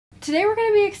Today we're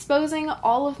gonna be exposing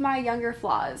all of my younger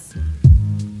flaws.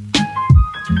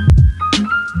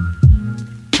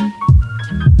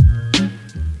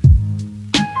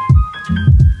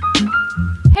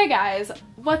 Hey guys,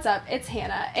 what's up? It's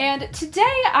Hannah, and today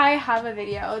I have a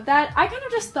video that I kind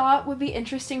of just thought would be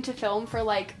interesting to film for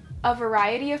like a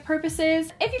variety of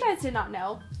purposes. If you guys did not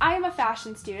know, I am a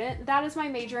fashion student. That is my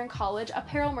major in college,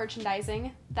 apparel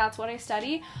merchandising. That's what I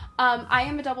study. I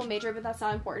am a double major, but that's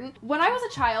not important. When I was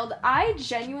a child, I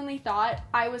genuinely thought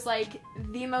I was like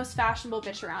the most fashionable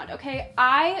bitch around, okay?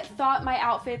 I thought my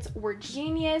outfits were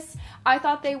genius. I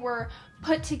thought they were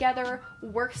put together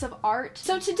works of art.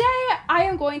 So today I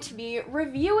am going to be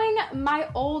reviewing my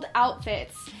old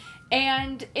outfits.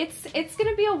 And it's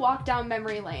gonna be a walk down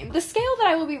memory lane. The scale that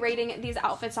I will be rating these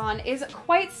outfits on is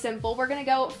quite simple. We're gonna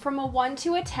go from a 1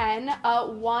 to a 10.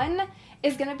 1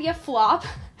 is gonna be a flop,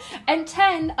 and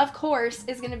 10, of course,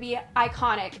 is gonna be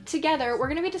iconic. Together, we're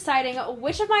gonna be deciding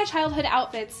which of my childhood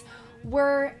outfits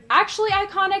were actually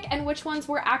iconic and which ones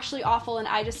were actually awful, and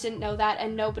I just didn't know that,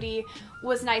 and nobody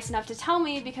was nice enough to tell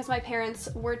me because my parents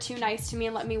were too nice to me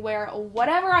and let me wear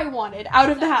whatever I wanted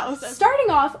out of the house. Starting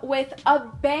off with a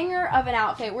banger of an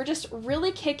outfit, we're just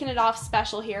really kicking it off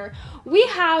special here. We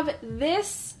have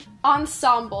this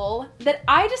ensemble that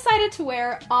I decided to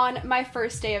wear on my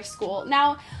first day of school.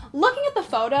 Now, looking at the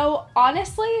photo,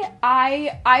 honestly,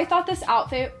 I thought this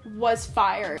outfit was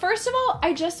fire. First of all,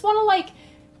 I just want to like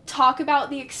talk about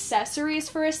the accessories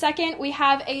for a second. We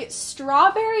have a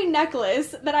strawberry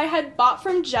necklace that I had bought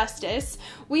from Justice.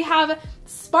 We have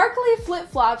sparkly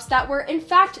flip-flops that were in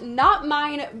fact not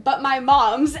mine but my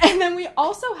mom's, and then we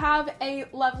also have a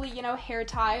lovely, you know, hair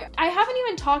tie. I haven't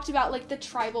even talked about like the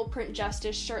tribal print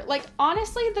Justice shirt. Like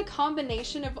honestly, the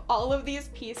combination of all of these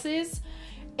pieces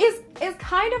is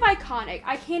kind of iconic.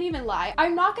 I can't even lie.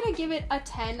 I'm not gonna give it a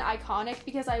 10 iconic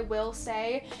because I will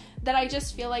say that I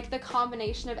just feel like the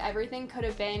combination of everything could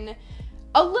have been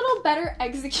a little better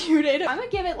executed. I'm gonna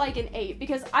give it like an 8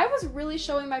 because I was really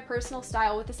showing my personal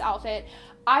style with this outfit.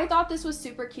 I thought this was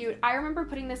super cute. I remember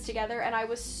putting this together and I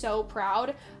was so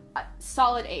proud.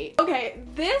 Solid 8. Okay,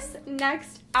 this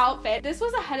next outfit, this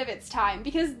was ahead of its time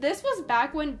because this was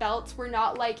back when belts were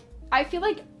not like, I feel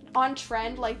like on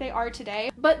trend like they are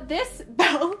today, but this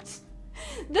belt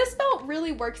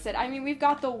really works it. I mean, we've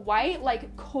got the white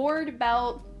like cord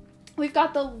belt, we've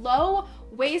got the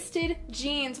low-waisted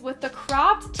jeans with the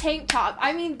cropped tank top.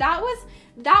 I mean, that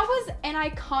was an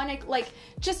iconic, like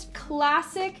just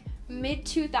classic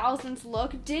mid-2000s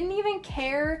look. Didn't even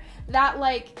care that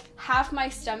like half my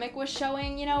stomach was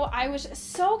showing, you know. I was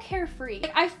so carefree.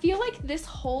 Like, I feel like this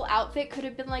whole outfit could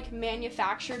have been like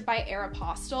manufactured by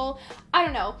Aeropostale. I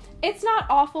don't know. It's not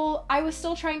awful. I was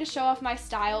still trying to show off my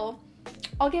style.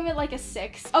 I'll give it like a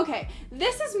 6. Okay,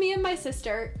 this is me and my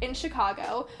sister in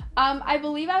Chicago. I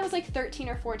believe I was like 13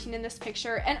 or 14 in this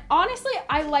picture, and honestly,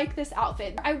 I like this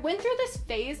outfit. I went through this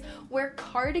phase where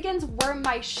cardigans were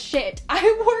my shit.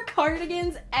 I wore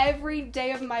cardigans every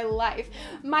day of my life.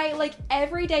 My like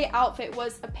everyday outfit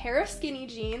was a pair of skinny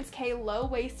jeans, okay,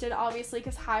 low-waisted obviously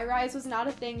because high-rise was not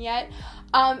a thing yet,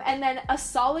 and then a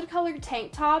solid colored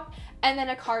tank top, and then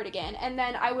a cardigan, and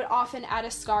then I would often add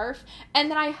a scarf, and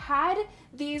then I had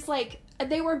these like,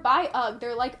 they were by UGG,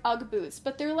 they're like UGG boots,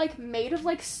 but they're like made of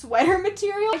like sweater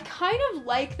material. I kind of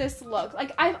like this look.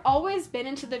 Like I've always been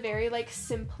into the very like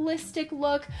simplistic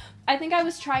look. I think I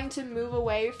was trying to move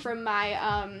away from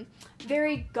my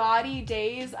very gaudy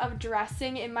days of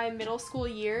dressing in my middle school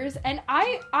years, and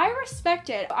I respect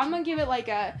it. I'm gonna give it like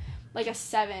a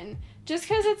 7. Just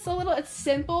because it's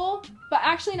simple, but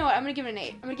actually, no, I'm gonna give it an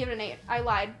 8. I'm gonna give it an 8. I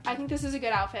lied. I think this is a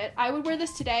good outfit. I would wear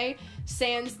this today,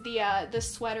 sans the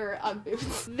sweater UGG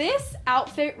boots. This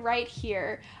outfit right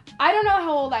here, I don't know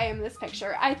how old I am in this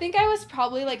picture. I think I was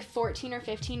probably like 14 or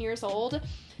 15 years old.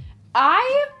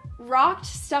 I rocked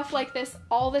stuff like this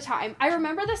all the time. I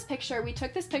remember this picture. We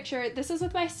took this picture. This was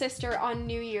with my sister on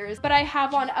New Year's, but I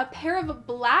have on a pair of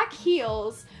black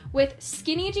heels with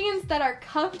skinny jeans that are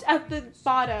cuffed at the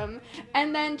bottom,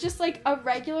 and then just like a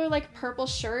regular like purple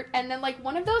shirt, and then like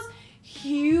one of those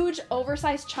huge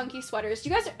oversized chunky sweaters.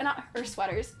 You guys are not, or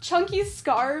sweaters, chunky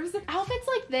scarves. Outfits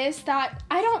like this that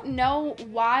I don't know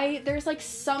why, there's like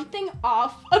something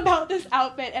off about this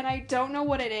outfit and I don't know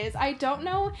what it is. I don't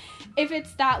know if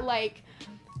it's that like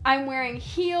I'm wearing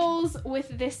heels with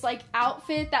this like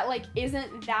outfit that like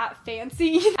isn't that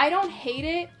fancy. I don't hate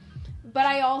it. but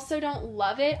I also don't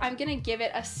love it. I'm gonna give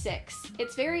it a 6.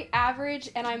 It's very average,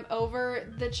 and I'm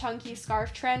over the chunky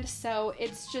scarf trend, so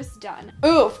it's just done.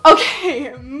 Oof.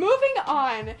 Okay, moving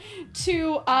on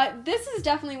to, this is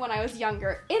definitely when I was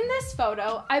younger. In this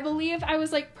photo, I believe I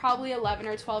was like probably 11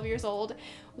 or 12 years old,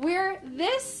 where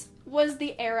this was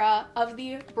the era of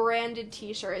the branded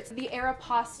t-shirts, the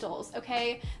Aeropostales,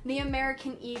 okay? The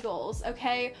American Eagles,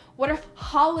 okay? What are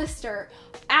Hollister,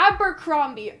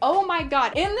 Abercrombie, oh my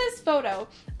god. In this photo,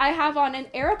 I have on an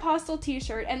Aeropostale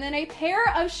t-shirt and then a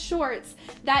pair of shorts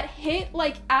that hit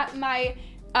like at my,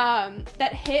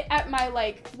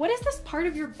 like, what is this part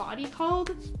of your body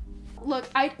called? Look,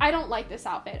 I don't like this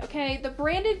outfit, okay? The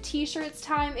branded t-shirts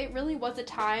time, it really was a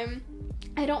time.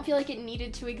 I don't feel like it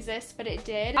needed to exist, but it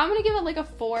did. I'm gonna give it like a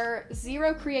 4,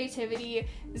 0 creativity,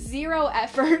 0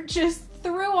 effort, just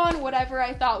threw on whatever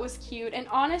I thought was cute. And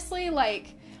honestly,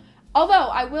 like, although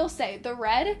I will say the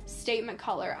red, statement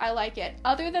color, I like it.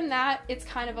 Other than that, it's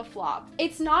kind of a flop.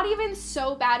 It's not even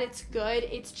so bad it's good,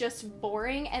 it's just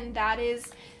boring, and that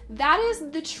is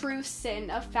the true sin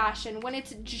of fashion, when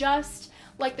it's just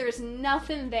like there's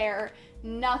nothing there,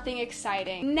 nothing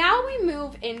exciting. Now we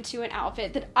move into an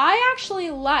outfit that I actually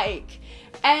like,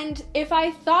 and if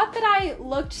I thought that I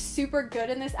looked super good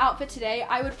in this outfit today,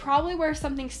 I would probably wear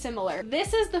something similar.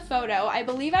 This is the photo. I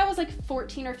believe I was like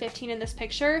 14 or 15 in this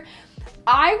picture.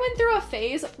 I went through a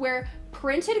phase where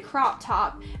printed crop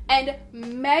top and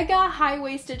mega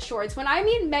high-waisted shorts. When I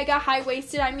mean mega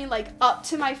high-waisted, I mean like up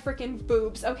to my freaking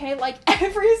boobs, okay? Like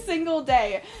every single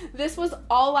day, this was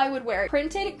all I would wear.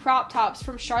 Printed crop tops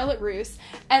from Charlotte Russe,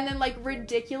 and then like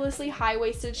ridiculously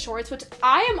high-waisted shorts, which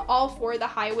I am all for the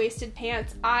high-waisted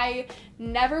pants. I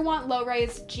never want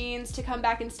low-rise jeans to come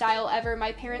back in style ever.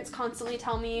 My parents constantly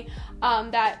tell me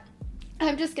that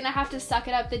I'm just gonna have to suck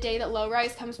it up the day that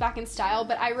low-rise comes back in style,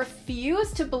 but I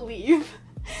refuse to believe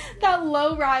that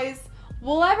low-rise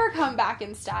will ever come back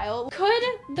in style. Could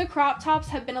the crop tops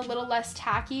have been a little less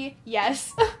tacky?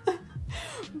 Yes.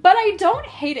 But I don't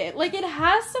hate it. Like, it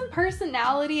has some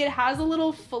personality, it has a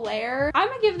little flair. I'm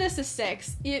gonna give this a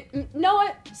 6. No,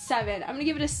 what? 7. I'm gonna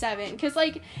give it a 7, because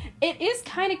like, it is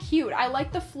kind of cute. I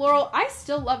like the floral. I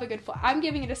still love a good floral. I'm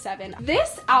giving it a 7.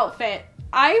 This outfit,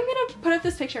 I'm gonna put up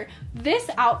this picture. This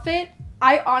outfit,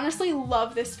 I honestly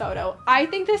love this photo. I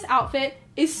think this outfit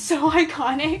is so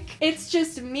iconic. It's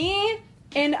just me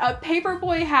in a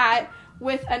paperboy hat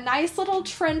with a nice little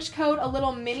trench coat, a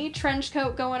little mini trench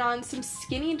coat going on, some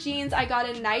skinny jeans. I got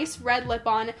a nice red lip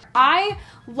on. I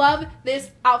love this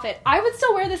outfit. I would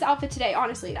still wear this outfit today,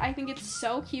 honestly. I think it's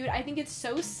so cute. I think it's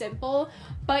so simple,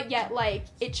 but yet like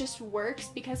it just works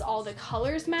because all the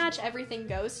colors match, everything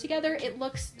goes together. It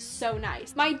looks so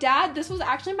nice. My dad, this was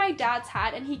actually my dad's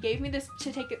hat, and he gave me this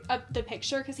to take up the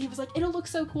picture because he was like, it'll look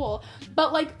so cool.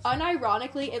 But like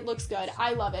unironically, it looks good.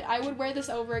 I love it. I would wear this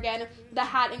over again, the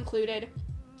hat included.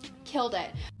 Killed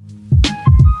it.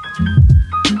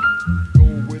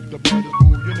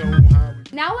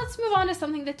 Now let's move on to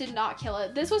something that did not kill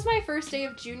it. This was my first day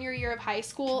of junior year of high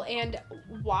school, and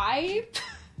why?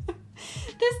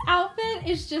 This outfit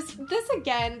is just,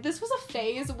 this was a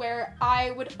phase where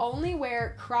I would only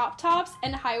wear crop tops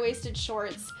and high-waisted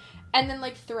shorts and then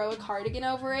like throw a cardigan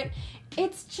over it.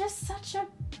 It's just such a,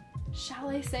 shall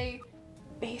I say,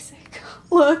 basic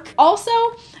look. Also,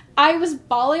 I was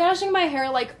balayaging my hair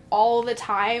like all the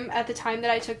time at the time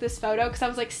that I took this photo because I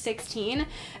was like 16,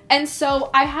 and so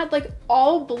I had like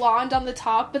all blonde on the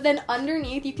top, but then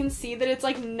underneath you can see that it's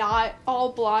like not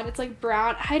all blonde, it's like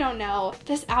brown. I don't know.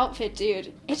 This outfit,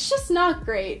 dude, it's just not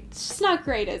great. It's just not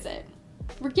great, is it?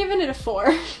 We're giving it a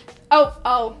 4.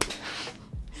 Oh,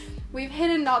 we've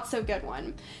hit a not so good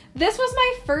one. This was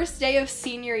my first day of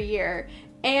senior year,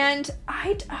 and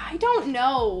I don't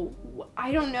know.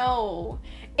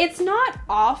 It's not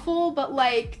awful, but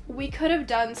like we could have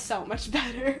done so much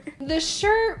better. The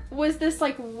shirt was this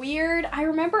like weird, I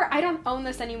remember, I don't own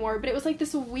this anymore, but it was like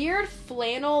this weird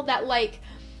flannel that like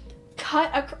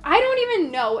I don't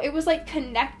even know. It was like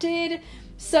connected.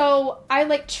 So I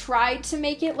like tried to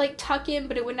make it like tuck in,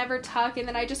 but it would never tuck. And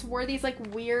then I just wore these like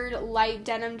weird light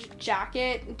denim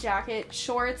jacket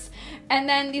shorts, and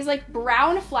then these like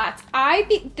brown flats.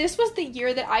 This was the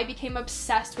year that I became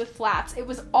obsessed with flats. It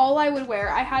was all I would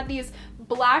wear. I had these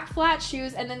black flat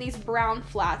shoes and then these brown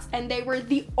flats, and they were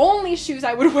the only shoes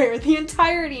I would wear the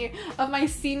entirety of my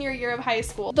senior year of high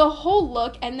school. The whole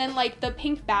look, and then like the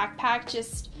pink backpack,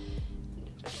 just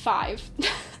 5.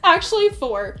 Actually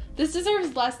 4. This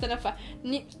deserves less than a 5.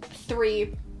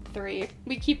 3.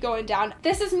 We keep going down.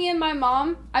 This is me and my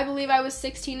mom. I believe I was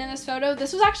 16 in this photo.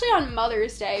 This was actually on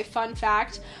Mother's Day, fun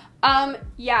fact.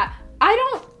 Yeah,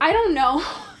 I don't know.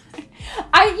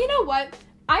 You know what?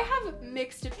 I have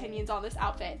mixed opinions on this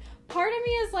outfit. Part of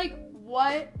me is like,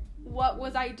 what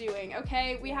was I doing?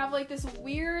 Okay, we have like this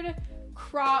weird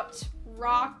cropped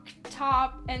rock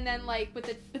top, and then like with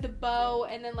a bow,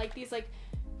 and then like these like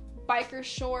biker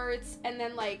shorts, and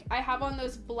then like I have on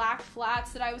those black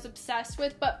flats that I was obsessed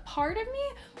with. But part of me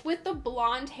with the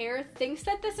blonde hair thinks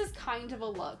that this is kind of a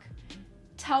look.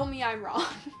 Tell me I'm wrong.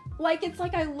 Like, it's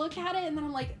like I look at it and then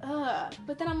I'm like, ugh.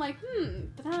 But then I'm like,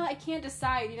 but then I can't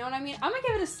decide, you know what I mean? I'm gonna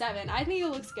give it a 7. I think it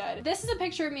looks good. This is a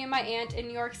picture of me and my aunt in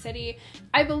New York City.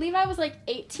 I believe I was like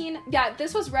 18. Yeah,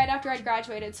 this was right after I'd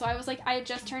graduated. So I was like, I had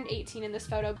just turned 18 in this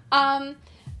photo. I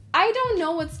don't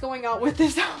know what's going on with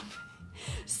this outfit.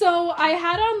 So I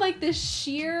had on like this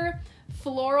sheer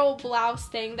floral blouse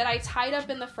thing that I tied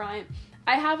up in the front.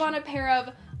 I have on a pair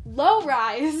of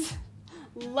low-rise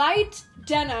light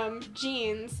denim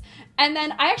jeans, and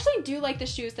then I actually do like the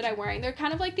shoes that I'm wearing. They're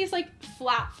kind of like these like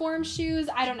platform shoes.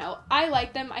 I don't know, I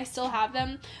like them, I still have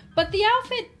them, but the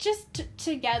outfit just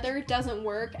together doesn't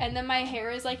work. And then my hair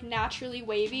is like naturally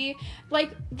wavy.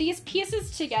 Like, these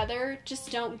pieces together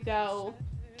just don't go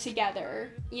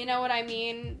together, you know what I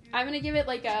mean? I'm gonna give it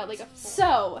like a 4.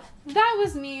 So that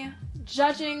was me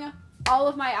judging all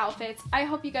of my outfits. I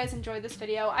hope you guys enjoyed this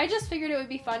video. I just figured it would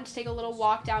be fun to take a little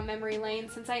walk down memory lane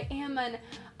since I am an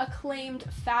acclaimed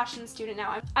fashion student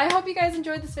now. I hope you guys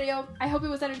enjoyed this video. I hope it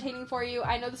was entertaining for you.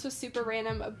 I know this was super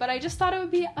random, but I just thought it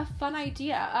would be a fun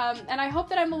idea. And I hope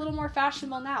that I'm a little more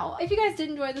fashionable now. If you guys did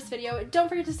enjoy this video, don't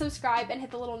forget to subscribe and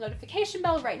hit the little notification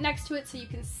bell right next to it so you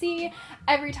can see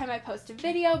every time I post a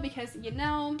video, because, you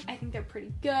know, I think they're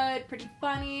pretty good, pretty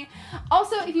funny.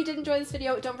 Also, if you did enjoy this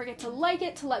video, don't forget to like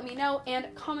it to let me know,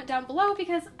 and comment down below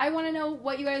because I want to know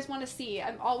what you guys want to see.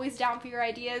 I'm always down for your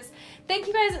ideas. Thank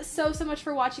you guys so much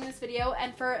for watching this video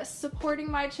and for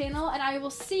supporting my channel, and I will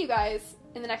see you guys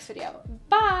in the next video.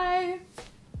 Bye!